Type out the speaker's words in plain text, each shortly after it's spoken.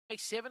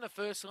Race 7, the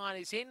first line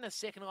is in. The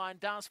second line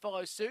does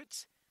follow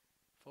suit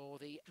for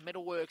the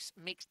Metalworks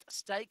mixed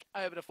stake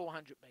over to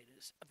 400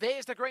 metres.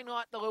 There's the green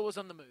light. The lure's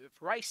on the move.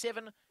 Race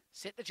 7,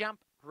 set the jump,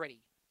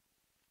 ready.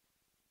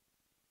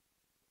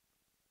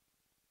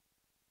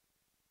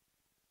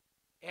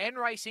 And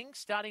racing,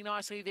 starting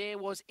nicely there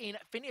was in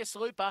Phineas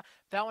Looper.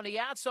 Though on the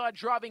outside,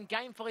 driving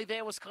gamefully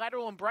there was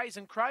Collateral and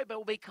Brazen Crow, but it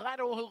will be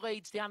Collateral who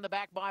leads down the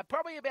back by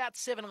probably about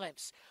 7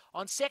 lengths.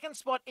 On second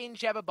spot in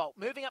Jabberbolt.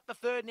 Moving up the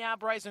third now,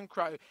 Brazen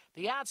Crow.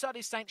 The outside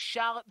is St.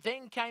 Charlotte,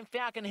 then came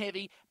Falcon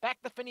Heavy.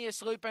 Back to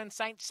Phineas Looper and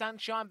St.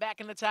 Sunshine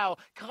back in the tail.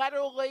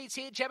 Collateral leads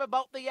here,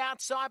 Jabberbolt the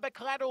outside, but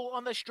Collateral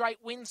on the straight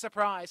wins the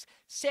prize.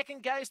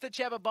 Second goes to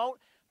Jabberbolt.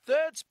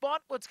 Third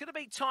spot, well, it's going to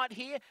be tight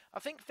here. I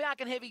think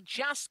Falcon Heavy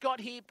just got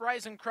here,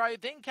 Brazen Crow.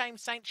 Then came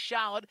St.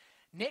 Charlotte.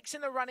 Next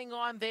in the running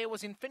line there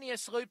was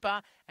Infinious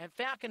Looper and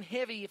Falcon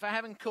Heavy, if I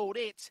haven't called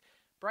it.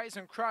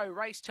 Brazen Crow,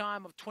 race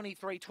time of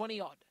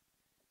 23:20 odd.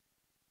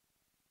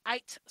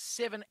 8,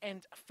 7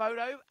 and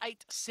photo.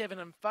 8, 7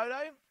 and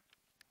photo.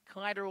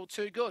 Collateral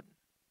too good.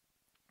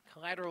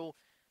 Collateral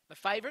the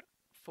favourite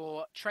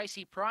for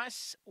Tracy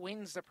Price.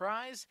 Wins the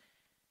prize.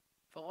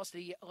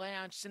 Velocity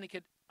Lounge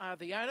Syndicate are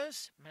the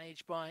owners,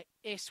 managed by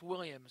S.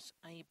 Williams.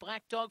 A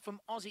black dog from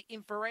Aussie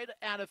Infrared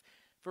out of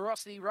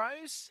Verocity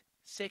Rose.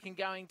 Second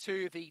going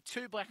to the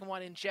 2 black and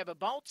white in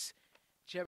Jabberbolts.